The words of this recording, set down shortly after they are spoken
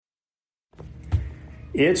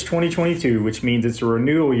It's 2022, which means it's a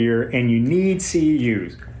renewal year and you need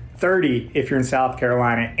CEUs. 30 if you're in South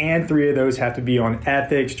Carolina, and 3 of those have to be on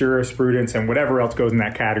ethics, jurisprudence, and whatever else goes in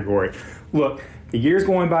that category. Look, the year's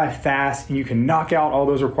going by fast, and you can knock out all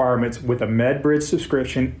those requirements with a MedBridge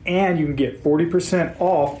subscription, and you can get 40%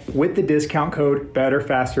 off with the discount code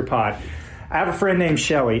BetterFasterPod. I have a friend named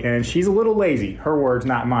Shelly, and she's a little lazy. Her words,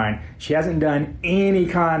 not mine. She hasn't done any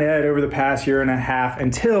Con Ed over the past year and a half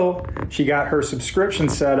until she got her subscription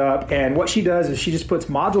set up. And what she does is she just puts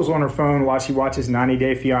modules on her phone while she watches 90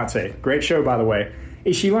 Day Fiance. Great show, by the way.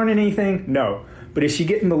 Is she learning anything? No. But is she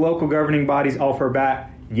getting the local governing bodies off her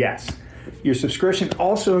back? Yes. Your subscription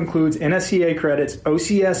also includes NSCA credits,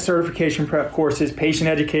 OCS certification prep courses, patient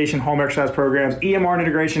education, home exercise programs, EMR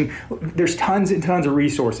integration. There's tons and tons of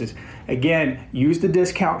resources. Again, use the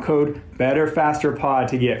discount code BetterFasterPod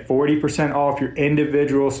to get 40% off your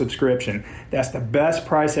individual subscription. That's the best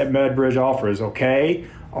price that MedBridge offers, okay?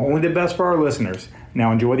 Only the best for our listeners.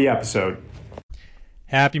 Now enjoy the episode.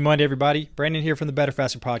 Happy Monday, everybody. Brandon here from the Better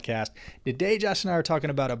Faster podcast. Today, Josh and I are talking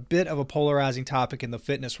about a bit of a polarizing topic in the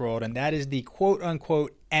fitness world, and that is the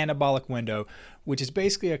quote-unquote anabolic window, which is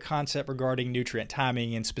basically a concept regarding nutrient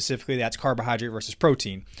timing, and specifically that's carbohydrate versus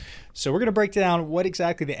protein. So we're going to break down what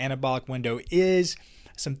exactly the anabolic window is,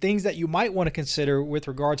 some things that you might want to consider with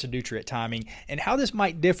regards to nutrient timing, and how this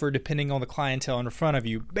might differ depending on the clientele in front of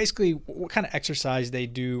you, basically what kind of exercise they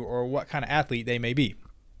do or what kind of athlete they may be.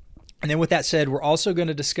 And then with that said, we're also going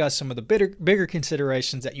to discuss some of the bigger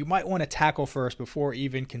considerations that you might want to tackle first before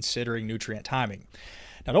even considering nutrient timing.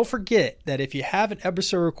 Now, don't forget that if you have an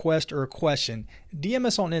episode request or a question, DM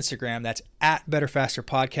us on Instagram. That's at Better Faster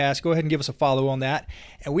Podcast. Go ahead and give us a follow on that.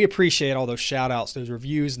 And we appreciate all those shout outs, those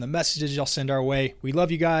reviews, and the messages y'all send our way. We love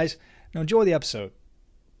you guys. Now enjoy the episode.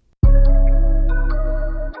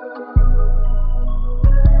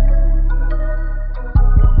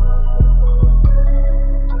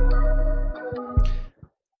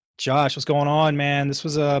 Josh, what's going on, man? This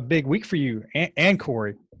was a big week for you and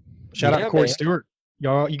Corey. Shout out to Corey Stewart.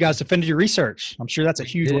 You guys defended your research. I'm sure that's a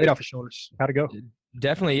huge weight off your shoulders. How'd it go?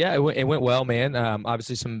 Definitely, yeah. It went well, man.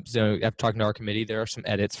 Obviously, after talking to our committee, there are some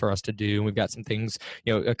edits for us to do, and we've got some things,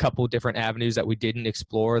 a couple different avenues that we didn't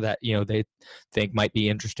explore that they think might be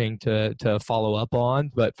interesting to follow up on.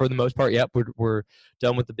 But for the most part, yep, we're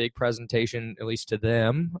done with the big presentation, at least to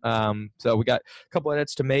them. So we got a couple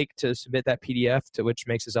edits to make to submit that PDF, which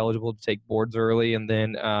makes us eligible to take boards early, and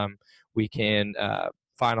then we can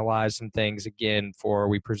finalize some things again for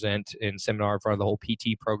we present in seminar in front of the whole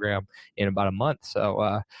PT program in about a month.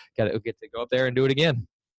 So get to go up there and do it again.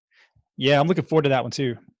 Yeah, I'm looking forward to that one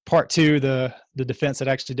too. Part 2, the defense that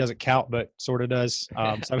actually doesn't count, but sort of does.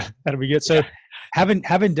 So that'll be good. So having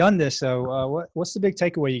done this, so what's the big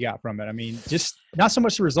takeaway you got from it? I mean, just not so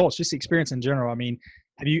much the results, just the experience in general. I mean,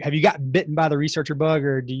 have you got bitten by the researcher bug,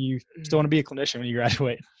 or do you still want to be a clinician when you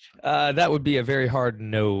graduate? That would be a very hard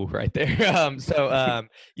no right there.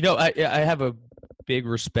 I have a big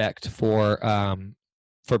respect for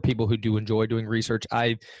people who do enjoy doing research.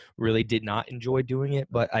 I really did not enjoy doing it,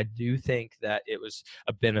 but I do think that it was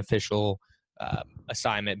a beneficial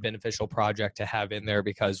assignment, beneficial project to have in there,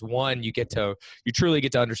 because one, you truly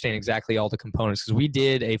get to understand exactly all the components, because we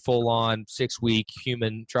did a full-on 6-week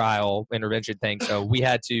human trial intervention thing. So we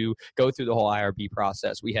had to go through the whole IRB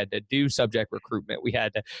process. We had to do subject recruitment. We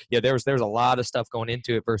had to, there was a lot of stuff going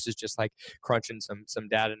into it versus just like crunching some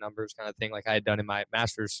data numbers kind of thing like I had done in my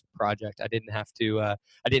master's project. I didn't have to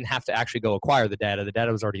actually go acquire the data. The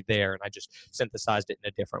data was already there, and I just synthesized it in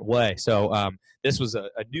a different way. So this was a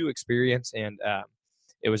new experience, and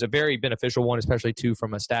it was a very beneficial one, especially too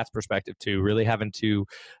from a stats perspective too, really having to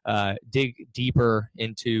dig deeper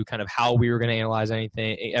into kind of how we were going to analyze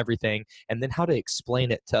everything, and then how to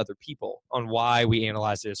explain it to other people on why we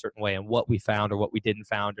analyzed it a certain way and what we found or what we didn't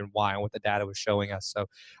found and why and what the data was showing us. So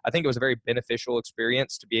I think it was a very beneficial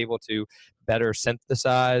experience to be able to better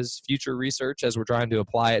synthesize future research as we're trying to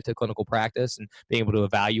apply it to clinical practice, and being able to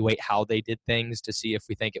evaluate how they did things to see if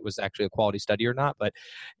we think it was actually a quality study or not. But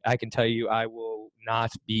I can tell you, I will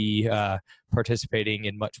not be participating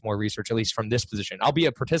in much more research, at least from this position. I'll be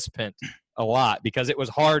a participant a lot because it was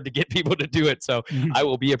hard to get people to do it. So I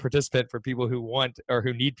will be a participant for people who want or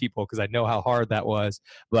who need people, because I know how hard that was.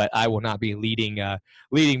 But I will not be leading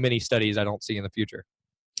many studies I don't see in the future.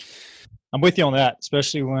 I'm with you on that,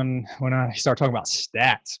 especially when I start talking about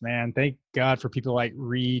stats, man. Thank God for people like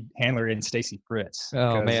Reed Handler and Stacy Fritz.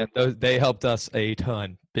 Oh, man, they helped us a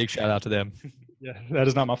ton. Big shout out to them. Yeah, that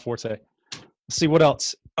is not my forte. Let's see what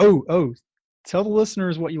else. Oh, tell the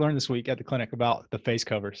listeners what you learned this week at the clinic about the face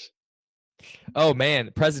covers. Oh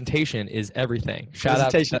man, presentation is everything. Shout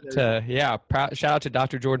out to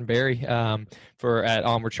Dr. Jordan Berry for at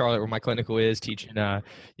Onward Charlotte, where my clinical is, teaching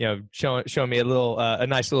showing me a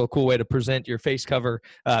nice little cool way to present your face cover,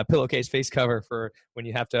 pillowcase face cover for when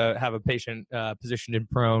you have to have a patient positioned in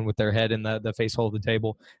prone with their head in the face hole of the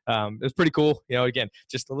table. It's pretty cool. Again,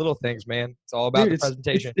 just the little things, man. It's all about the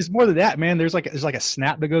presentation. It's more than that, man. There's like a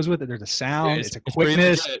snap that goes with it. There's a sound. It's a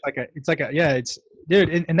quickness.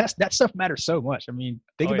 Dude, and that stuff matters so much. I mean,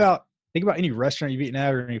 think about any restaurant you've eaten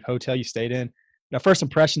at or any hotel you stayed in. The first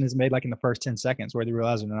impression is made like in the first 10 seconds, whether you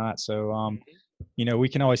realize it or not. So, we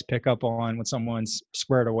can always pick up on when someone's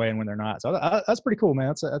squared away and when they're not. So that's pretty cool,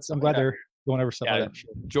 man. I'm glad they're going over stuff like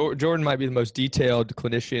that. Jordan might be the most detailed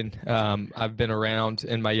clinician I've been around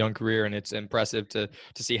in my young career, and it's impressive to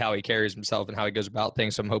see how he carries himself and how he goes about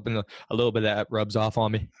things. So I'm hoping a little bit of that rubs off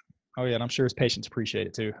on me. Oh yeah, and I'm sure his patients appreciate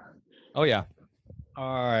it too. Oh yeah.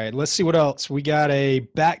 All right, let's see what else. We got a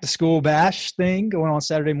back to school bash thing going on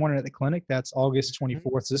Saturday morning at the clinic. That's August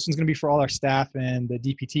 24th. So this one's going to be for all our staff and the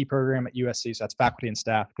DPT program at USC. So that's faculty and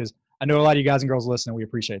staff, because I know a lot of you guys and girls listening. We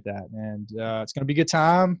appreciate that. And it's going to be a good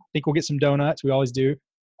time. I think we'll get some donuts. We always do.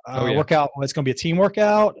 Workout. Well, it's going to be a team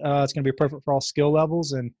workout. It's going to be perfect for all skill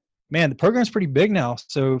levels. And man, the program's pretty big now.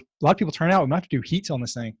 So a lot of people turn out. We might have to do heats on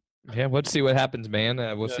this thing. Yeah, let's see what happens, man.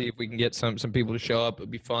 We'll see if we can get some people to show up.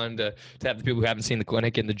 It'd be fun to have the people who haven't seen the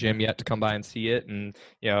clinic in the gym yet to come by and see it, and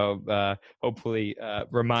hopefully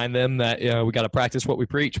remind them that we got to practice what we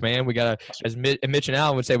preach, man. We got to, as Mitch and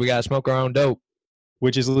Alan would say, we got to smoke our own dope,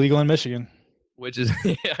 which is illegal in Michigan. Which is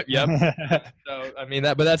yep. So I mean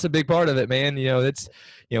but that's a big part of it, man. It's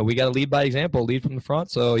we got to lead by example, lead from the front.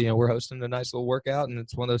 So we're hosting a nice little workout, and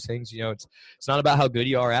it's one of those things. It's not about how good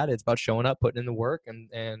you are at it. It's about showing up, putting in the work, and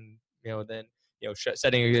then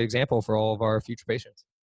setting a good example for all of our future patients.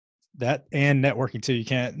 That and networking too. You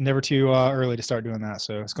can't never too early to start doing that.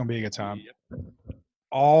 So it's gonna be a good time. Yep.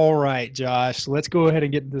 All right, Josh. Let's go ahead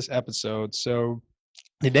and get into this episode. So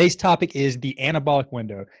today's topic is the anabolic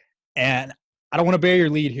window, and I don't want to bear your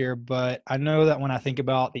lead here, but I know that when I think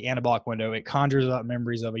about the anabolic window, it conjures up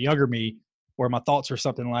memories of a younger me where my thoughts are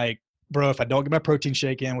something like, bro, if I don't get my protein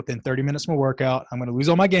shake in within 30 minutes of my workout, I'm going to lose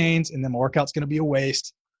all my gains, and then my workout's going to be a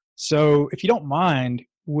waste. So if you don't mind,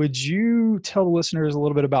 would you tell the listeners a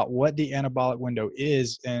little bit about what the anabolic window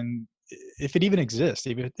is and if it even exists,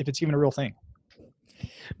 if it's even a real thing?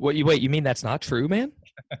 Wait, you mean that's not true, man?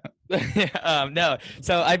 No.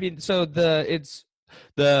 So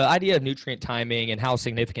the idea of nutrient timing and how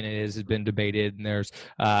significant it is has been debated, and there's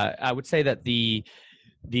I would say that the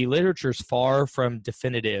literature is far from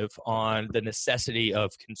definitive on the necessity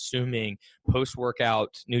of consuming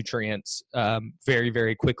post-workout nutrients very,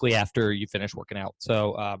 very quickly after you finish working out.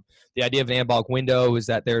 So the idea of an anabolic window is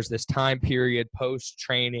that there's this time period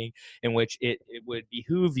post-training in which it would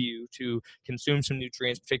behoove you to consume some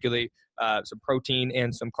nutrients, particularly some protein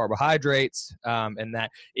and some carbohydrates, and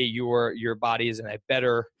that your body is in a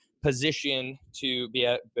better position to be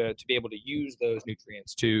able to use those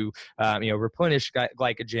nutrients to replenish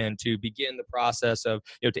glycogen, to begin the process of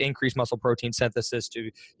to increase muscle protein synthesis,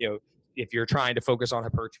 to if you're trying to focus on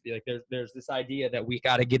hypertrophy, like there's this idea that we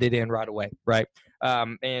got to get it in right away, right?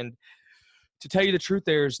 And to tell you the truth,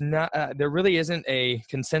 there really isn't a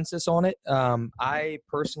consensus on it. I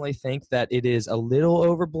personally think that it is a little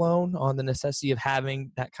overblown on the necessity of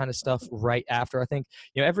having that kind of stuff right after. I think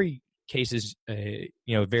every case is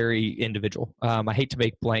very individual. I hate to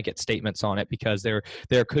make blanket statements on it because there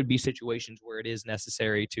could be situations where it is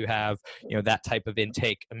necessary to have that type of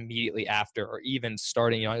intake immediately after, or even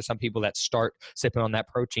starting. Some people that start sipping on that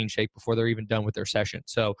protein shake before they're even done with their session.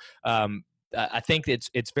 So I think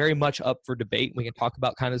it's very much up for debate. We can talk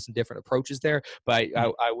about kind of some different approaches there, but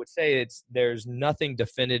I would say there's nothing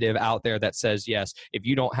definitive out there that says yes, if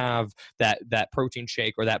you don't have that protein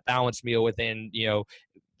shake or that balanced meal within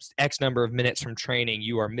X number of minutes from training,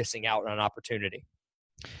 you are missing out on an opportunity.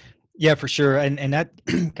 Yeah, for sure. And that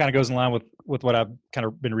kind of goes in line with what I've kind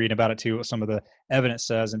of been reading about it too, what some of the evidence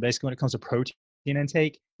says. And basically when it comes to protein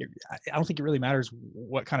intake, I don't think it really matters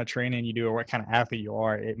what kind of training you do or what kind of athlete you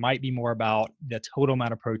are. It might be more about the total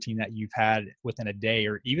amount of protein that you've had within a day,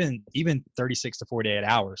 or even 36 to 48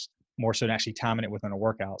 hours, more so than actually timing it within a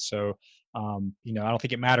workout. So, I don't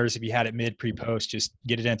think it matters if you had it mid, pre, post, just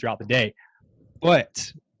get it in throughout the day.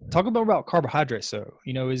 But talk about carbohydrates. So,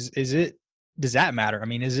 does that matter? I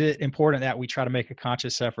mean, is it important that we try to make a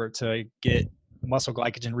conscious effort to get muscle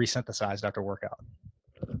glycogen resynthesized after workout?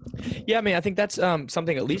 Yeah, I mean, I think that's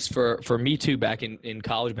something, at least for me too, back in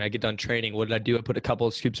college, when I get done training, what did I do? I put a couple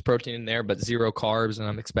of scoops of protein in there, but 0 carbs. And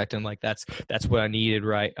I'm expecting that's what I needed.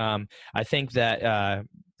 Right. I think that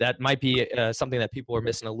that might be something that people are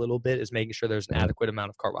missing a little bit, is making sure there's an adequate amount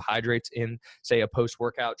of carbohydrates in, say, a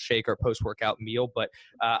post-workout shake or post-workout meal. But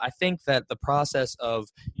I think that the process of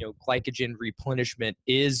glycogen replenishment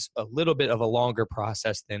is a little bit of a longer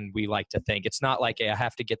process than we like to think. It's not like, hey, I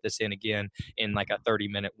have to get this in again in like a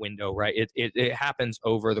 30-minute window, right? It happens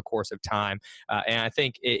over the course of time, and I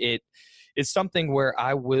think it's something where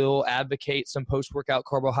I will advocate some post-workout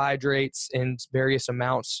carbohydrates in various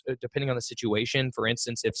amounts, depending on the situation. For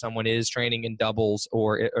instance, if someone is training in doubles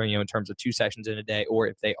or in terms of 2 sessions in a day, or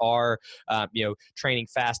if they are, training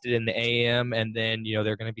fasted in the AM and then,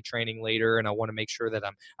 they're going to be training later, and I want to make sure that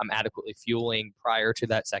I'm adequately fueling prior to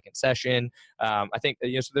that second session. I think,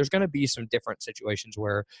 so there's going to be some different situations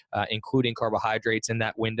where including carbohydrates in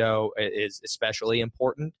that window is especially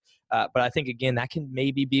important. But I think, again, that can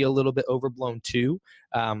maybe be a little bit overblown too,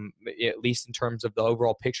 at least in terms of the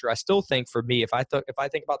overall picture. I still think, for me, if I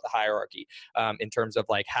think about the hierarchy in terms of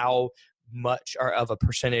like how much of a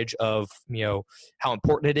percentage of how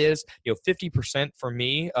important it is, 50% for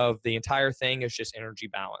me of the entire thing is just energy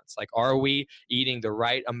balance. Like, are we eating the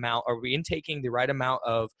right amount? Are we intaking the right amount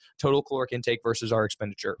of total caloric intake versus our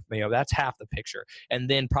expenditure? That's half the picture. And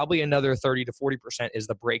then probably another 30 to 40% is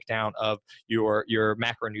the breakdown of your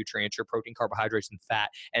macronutrients, your protein, carbohydrates, and fat.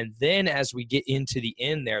 And then as we get into the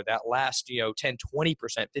end there, that last 10, 20%,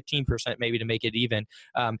 15% maybe to make it even,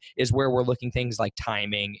 is where we're looking things like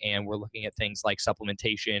timing, and we're looking at things like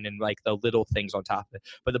supplementation and like the little things on top of it.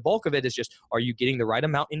 But the bulk of it is just, are you getting the right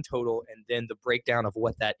amount in total? And then the breakdown of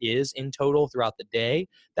what that is in total throughout the day,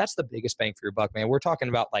 that's the biggest bang for your buck, man. We're talking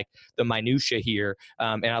about like the minutia here.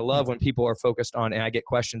 And I love when people are focused on, and I get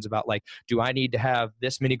questions about like, do I need to have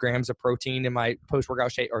this many grams of protein in my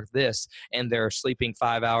post-workout shake or this? And they're sleeping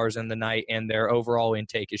 5 hours in the night and their overall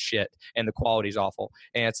intake is shit and the quality's awful.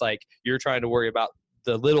 And it's like, you're trying to worry about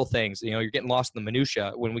the little things, you're getting lost in the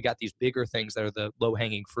minutia when we got these bigger things that are the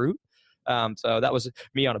low-hanging fruit. So that was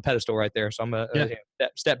me on a pedestal right there. So I'm gonna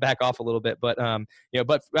step back off a little bit, but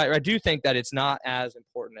but I do think that it's not as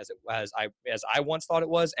important as I once thought it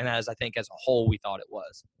was, and as I think as a whole we thought it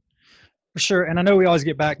was. For sure. And I know we always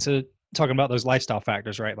get back to talking about those lifestyle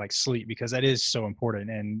factors, right? Like sleep, because that is so important,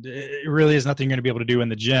 and it really is nothing you're going to be able to do in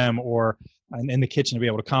the gym or in the kitchen to be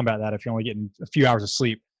able to combat that if you're only getting a few hours of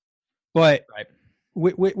sleep. But right.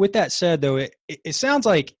 With that said, though, it sounds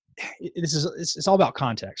like it's all about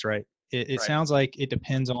context, right? It Right. sounds like it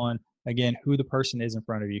depends on, again, who the person is in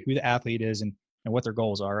front of you, who the athlete is, and what their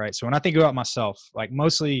goals are, right? So when I think about myself, like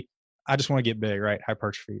mostly I just want to get big, right?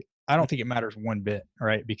 Hypertrophy. I don't think it matters one bit,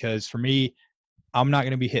 right? Because for me, I'm not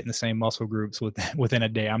going to be hitting the same muscle groups within a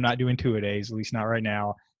day. I'm not doing 2-a-days, at least not right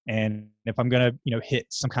now. And if I'm going to, hit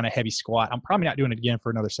some kind of heavy squat, I'm probably not doing it again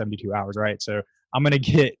for another 72 hours, right? So I'm going to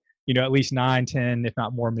get, at least 9, 10, if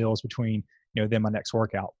not more meals between, then my next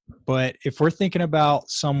workout. But if we're thinking about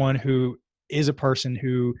someone who is a person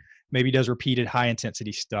who maybe does repeated high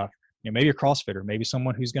intensity stuff, maybe a CrossFitter, maybe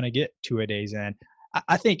someone who's going to get 2-a-days in,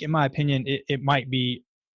 I think, in my opinion, it might be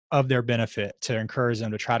of their benefit to encourage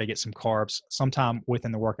them to try to get some carbs sometime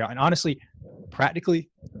within the workout. And honestly, practically,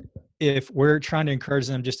 if we're trying to encourage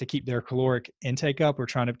them just to keep their caloric intake up, we're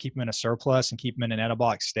trying to keep them in a surplus and keep them in an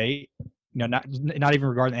anabolic state, not even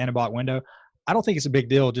regarding the anabolic window, I don't think it's a big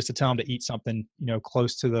deal just to tell them to eat something,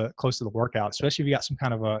 close to the workout, especially if you got some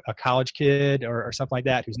kind of a college kid or something like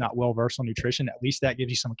that who's not well versed on nutrition. At least that gives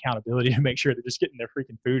you some accountability to make sure they're just getting their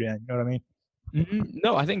freaking food in. You know what I mean? Mm-hmm.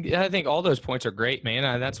 No, I think all those points are great, man.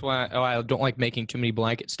 And that's why I don't like making too many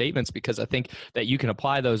blanket statements, because I think that you can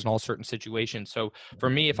apply those in all certain situations. So for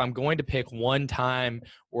me, if I'm going to pick one time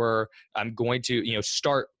where I'm going to,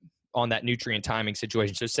 start on that nutrient timing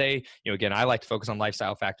situation. So say, again, I like to focus on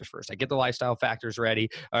lifestyle factors first. I get the lifestyle factors ready.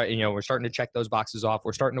 We're starting to check those boxes off.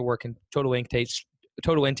 We're starting to work in total intake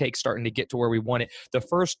starting to get to where we want it. The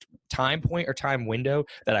first time point or time window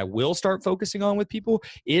that I will start focusing on with people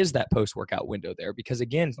is that post-workout window there, because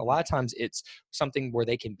again, a lot of times it's something where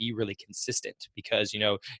they can be really consistent, because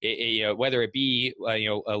whether it be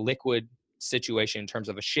a liquid situation in terms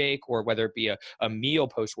of a shake, or whether it be a meal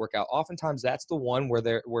post-workout, oftentimes that's the one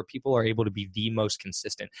where people are able to be the most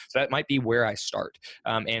consistent. So that might be where I start.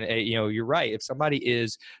 You're right. If somebody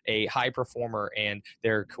is a high performer and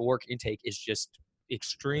their caloric intake is just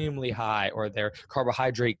extremely high, or their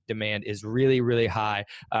carbohydrate demand is really, really high,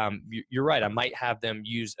 you're right. I might have them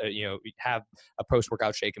have a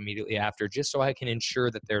post-workout shake immediately after, just so I can ensure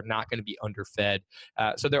that they're not going to be underfed.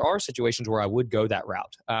 So there are situations where I would go that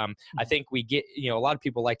route. I think we get, a lot of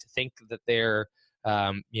people like to think that they're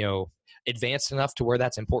advanced enough to where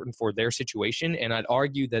that's important for their situation. And I'd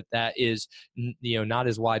argue that that is, not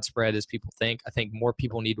as widespread as people think. I think more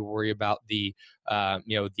people need to worry about the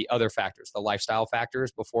other factors, the lifestyle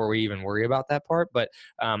factors, before we even worry about that part. But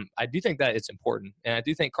I do think that it's important. And I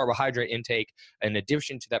do think carbohydrate intake, in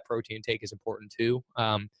addition to that protein intake, is important too.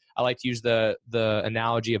 I like to use the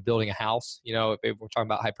analogy of building a house. If we're talking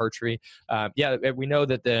about hypertrophy, we know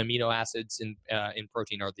that the amino acids in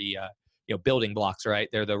protein are the building blocks, right?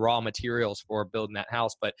 They're the raw materials for building that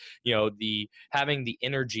house. But having the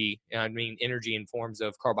energy, energy in forms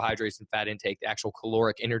of carbohydrates and fat intake, the actual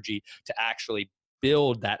caloric energy to actually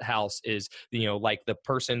build that house is, like the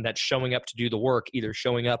person that's showing up to do the work, either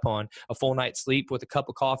showing up on a full night's sleep with a cup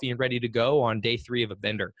of coffee and ready to go on day 3 of a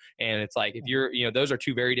bender. And it's like, if you're, those are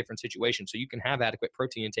two very different situations. So you can have adequate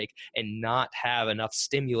protein intake and not have enough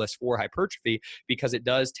stimulus for hypertrophy, because it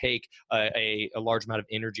does take a large amount of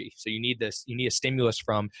energy. So you need a stimulus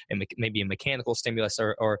from maybe a mechanical stimulus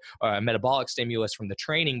or a metabolic stimulus from the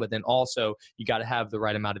training, but then also you got to have the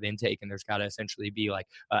right amount of intake, and there's got to essentially be like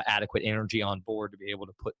adequate energy on board to be able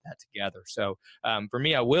to put that together. So for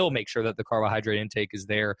me, I will make sure that the carbohydrate intake is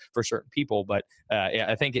there for certain people, but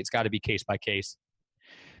I think it's got to be case by case.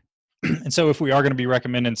 And so if we are going to be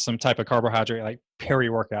recommending some type of carbohydrate, like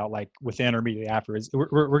peri-workout, like within or immediately after,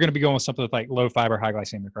 we're going to be going with something with like low fiber, high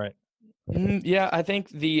glycemic, right? Yeah, I think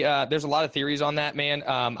there's a lot of theories on that, man.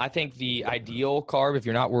 I think the ideal carb, if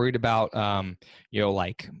you're not worried about,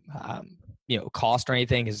 cost or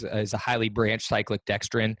anything, is a highly branched cyclic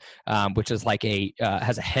dextrin, which is like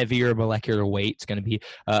has a heavier molecular weight. It's going to be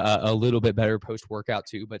a little bit better post-workout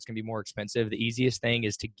too, but it's going to be more expensive. The easiest thing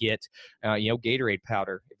is to get, Gatorade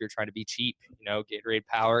powder. If you're trying to be cheap, Gatorade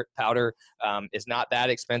powder is not that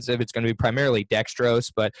expensive. It's going to be primarily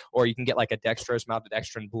dextrose, or you can get like a dextrose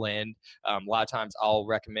maltodextrin blend. A lot of times I'll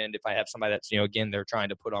recommend, if I have somebody that's, again, they're trying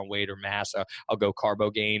to put on weight or mass, I'll go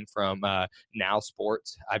Carbogain from Now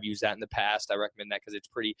Sports. I've used that in the past. I recommend that because it's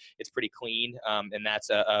pretty clean, and that's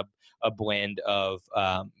a blend of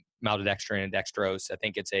maltodextrin and dextrose. I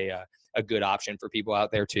think it's a good option for people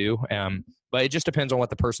out there too. But it just depends on what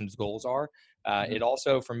the person's goals are. It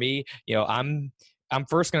also, for me, I'm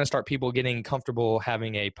first going to start people getting comfortable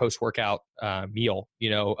having a post-workout meal,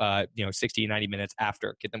 60, 90 minutes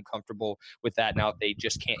after. Get them comfortable with that. Now, if they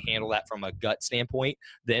just can't handle that from a gut standpoint,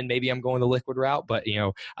 then maybe I'm going the liquid route. But,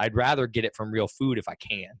 I'd rather get it from real food if I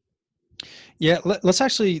can. Yeah, let's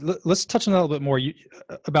touch on that a little bit more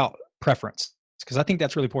about preference, because I think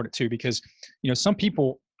that's really important too, because, some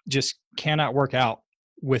people just cannot work out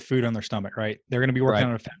with food on their stomach, right? They're going to be working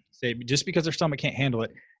on a fat state just because their stomach can't handle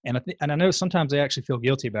it. And I know sometimes they actually feel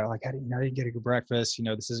guilty about it, like, I didn't get a good breakfast.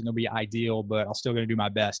 This isn't going to be ideal, but I'm still going to do my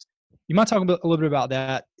best. You might talk a little bit about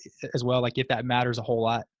that as well, like if that matters a whole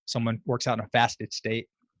lot. Someone works out in a fasted state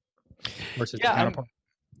versus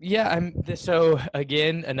so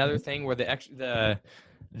again, another thing where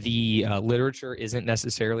the literature isn't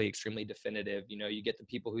necessarily extremely definitive. You get the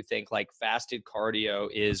people who think like fasted cardio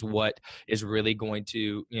is what is really going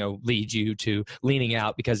to, lead you to leaning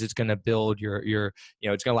out, because it's going to build your,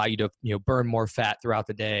 it's going to allow you to, burn more fat throughout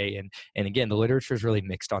the day. And again, the literature is really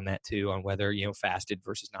mixed on that too, on whether, fasted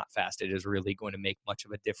versus not fasted is really going to make much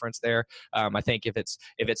of a difference there. I think if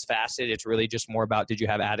it's fasted, it's really just more about, did you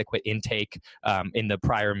have adequate intake in the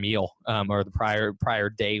prior meal or the prior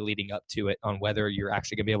day leading up to it, on whether you're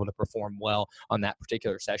actually going to be able to perform well on that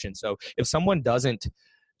particular session. So if someone doesn't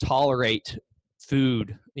tolerate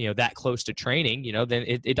food, that close to training, then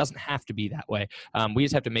it doesn't have to be that way. We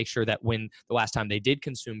just have to make sure that when the last time they did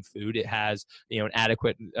consume food, it has, an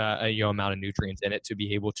adequate, amount of nutrients in it to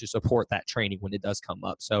be able to support that training when it does come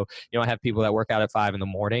up. So, I have people that work out at 5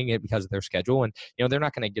 a.m. because of their schedule, and, they're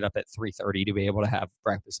not going to get up at 3:30 to be able to have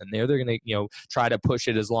breakfast in there. They're going to, try to push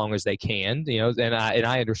it as long as they can, and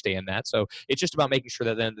I understand that. So it's just about making sure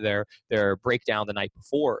that then their breakdown the night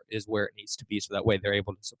before is where it needs to be, so that way they're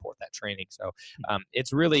able to support that training. So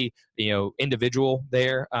it's really, individual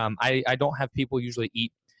there. I don't have people usually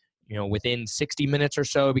eat, within 60 minutes or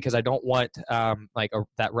so, because I don't want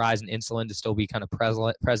that rise in insulin to still be kind of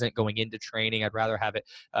present going into training. I'd rather have it,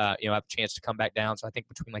 have a chance to come back down. So I think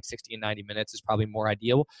between like 60 and 90 minutes is probably more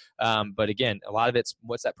ideal. But again, a lot of it's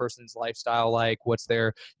what's that person's lifestyle like, what's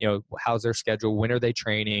their, how's their schedule, when are they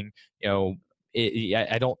training,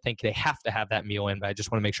 I don't think they have to have that meal in, but I just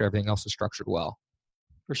want to make sure everything else is structured well.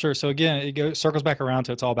 For sure. So again, circles back around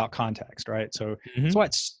to, it's all about context, right? So that's why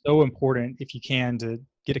it's so important, if you can, to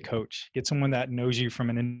get a coach, get someone that knows you from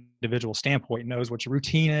an individual standpoint, knows what your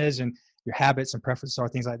routine is, and your habits and preferences are,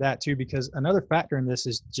 things like that too. Because another factor in this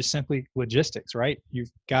is just simply logistics, right?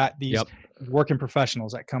 You've got these working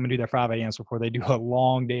professionals that come and do their 5 a.m.s before they do a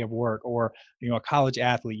long day of work, or, a college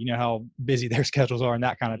athlete, how busy their schedules are and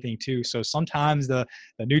that kind of thing too. So sometimes the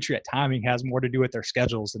nutrient timing has more to do with their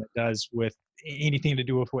schedules than it does with anything to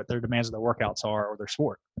do with what their demands of their workouts are or their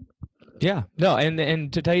sport. Yeah, no,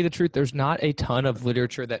 and to tell you the truth, there's not a ton of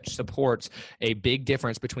literature that supports a big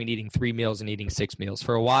difference between eating 3 meals and eating 6 meals.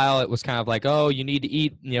 For a while, it was kind of like, oh, you need to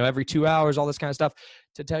eat, every 2 hours, all this kind of stuff.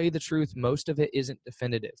 To tell you the truth, most of it isn't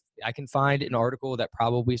definitive. I can find an article that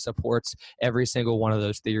probably supports every single one of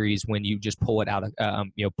those theories when you just pull it out of,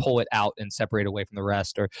 pull it out and separate away from the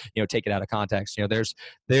rest, or take it out of context.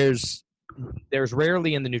 There's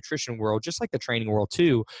rarely in the nutrition world, just like the training world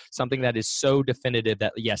too, something that is so definitive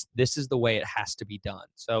that yes, this is the way it has to be done.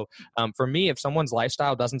 So for me, if someone's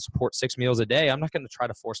lifestyle doesn't support 6 meals a day, I'm not going to try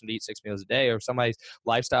to force them to eat 6 meals a day. Or if somebody's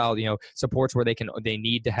lifestyle, supports where they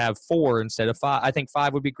need to have 4 instead of 5. I think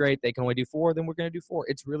 5 would be great. They can only do 4, then we're going to do 4.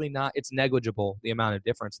 It's really not, it's negligible, the amount of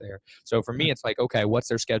difference there. So for me, it's like, okay, what's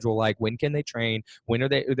their schedule like? When can they train? When are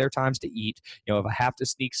their times to eat? If I have to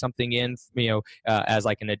sneak something in, as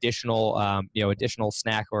like an additional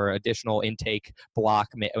snack or additional intake block,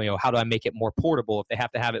 how do I make it more portable if they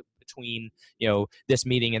have to have it between, this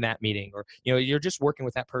meeting and that meeting? Or, you're just working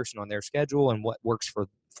with that person on their schedule and what works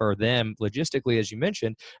for them logistically, as you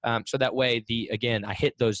mentioned. So that way I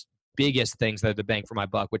hit those biggest things that are the bang for my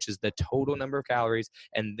buck, which is the total number of calories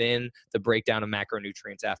and then the breakdown of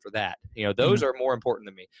macronutrients after that. Those are more important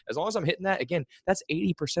to me. As long as I'm hitting that, again, that's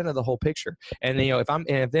 80% of the whole picture. And if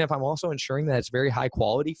I'm also ensuring that it's very high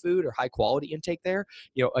quality food or high quality intake there,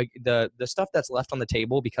 the stuff that's left on the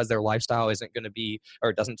table because their lifestyle isn't going to be,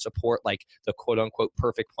 or doesn't support like the quote unquote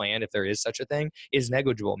perfect plan, if there is such a thing, is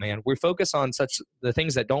negligible, man. We focus on the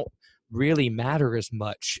things that don't really matter as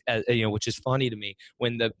much as, which is funny to me,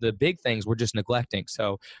 when the big things we're just neglecting.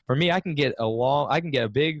 So for me, I can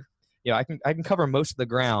cover most of the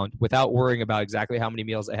ground without worrying about exactly how many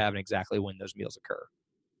meals I have and exactly when those meals occur.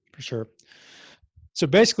 For sure. So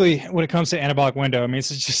basically, when it comes to anabolic window, I mean,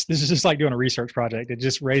 this is just like doing a research project. It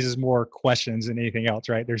just raises more questions than anything else,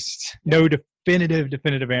 right? There's no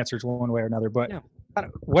definitive answers one way or another. But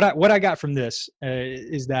what I got from this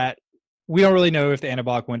is that we don't really know if the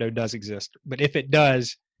anabolic window does exist, but if it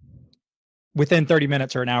does, within 30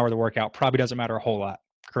 minutes or an hour of the workout probably doesn't matter a whole lot.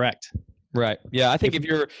 Correct? Right. Yeah. I think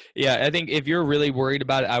if you're really worried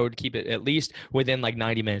about it, I would keep it at least within like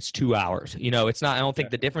 90 minutes, 2 hours. It's not, I don't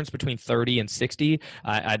think the difference between 30 and 60,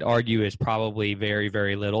 I'd argue, is probably very,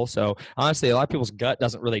 very little. So honestly, a lot of people's gut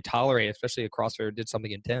doesn't really tolerate, especially if CrossFit did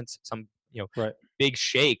something intense, big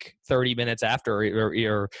shake 30 minutes after,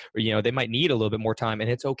 or they might need a little bit more time, and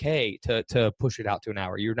it's okay to push it out to an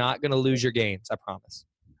hour. You're not going to lose your gains, I promise.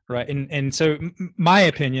 Right. And so my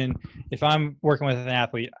opinion, if I'm working with an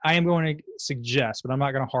athlete, I am going to suggest, but I'm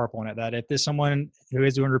not going to harp on it, that if there's someone who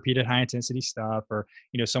is doing repeated high intensity stuff, or,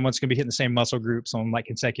 someone's going to be hitting the same muscle groups on like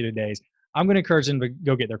consecutive days, I'm going to encourage them to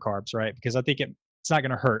go get their carbs, right? Because I think it's not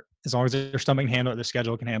going to hurt as long as their stomach can handle it, their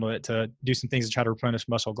schedule can handle it, to do some things to try to replenish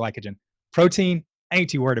muscle glycogen. Protein, I ain't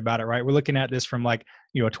too worried about it, right? We're looking at this from like,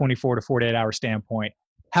 a 24 to 48 hour standpoint.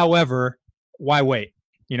 However, why wait?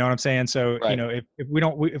 You know what I'm saying? So, right. If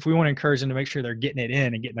we want to encourage them to make sure they're getting it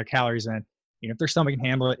in and getting their calories in, if their stomach can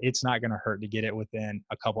handle it, it's not going to hurt to get it within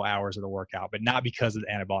a couple hours of the workout, but not because of the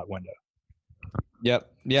anabolic window.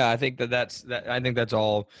 Yep. Yeah. I think I think that's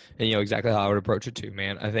all, exactly how I would approach it too,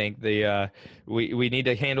 man. I think we need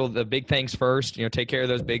to handle the big things first, take care of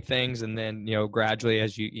those big things. And then, gradually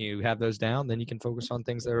as you have those down, then you can focus on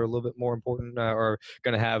things that are a little bit more important, or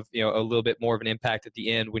going to have, a little bit more of an impact at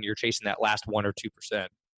the end when you're chasing that last 1 or 2%.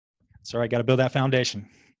 So I got to build that foundation.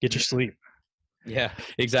 Get your sleep. Yeah,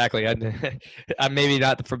 exactly. I'm maybe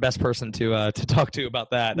not the best person to talk to about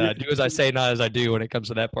that. Do as I say, not as I do when it comes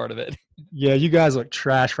to that part of it. Yeah, you guys look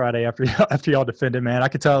trash Friday after y'all defended, man. I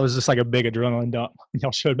could tell it was just like a big adrenaline dump.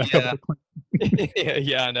 Y'all showed back up.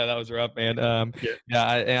 Yeah, I know that was rough, man.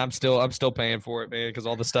 I'm still paying for it, man, because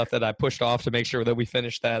all the stuff that I pushed off to make sure that we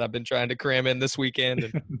finished that, I've been trying to cram in this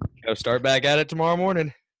weekend and start back at it tomorrow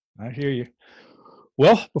morning. I hear you.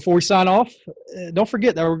 Well, before we sign off, don't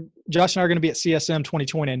forget that Josh and I are going to be at CSM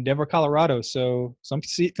 2020 in Denver, Colorado. So come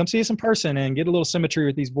see us in person and get a little symmetry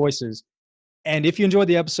with these voices. And if you enjoyed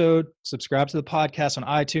the episode, subscribe to the podcast on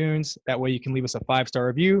iTunes. That way you can leave us a 5-star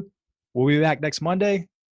review. We'll be back next Monday.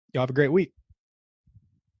 Y'all have a great week.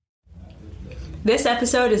 This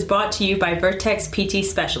episode is brought to you by Vertex PT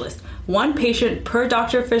Specialist. 1 patient per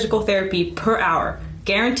doctor of physical therapy per hour.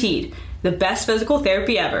 Guaranteed. The best physical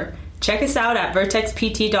therapy ever. Check us out at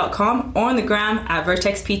vertexpt.com or on the gram at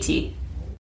vertexpt.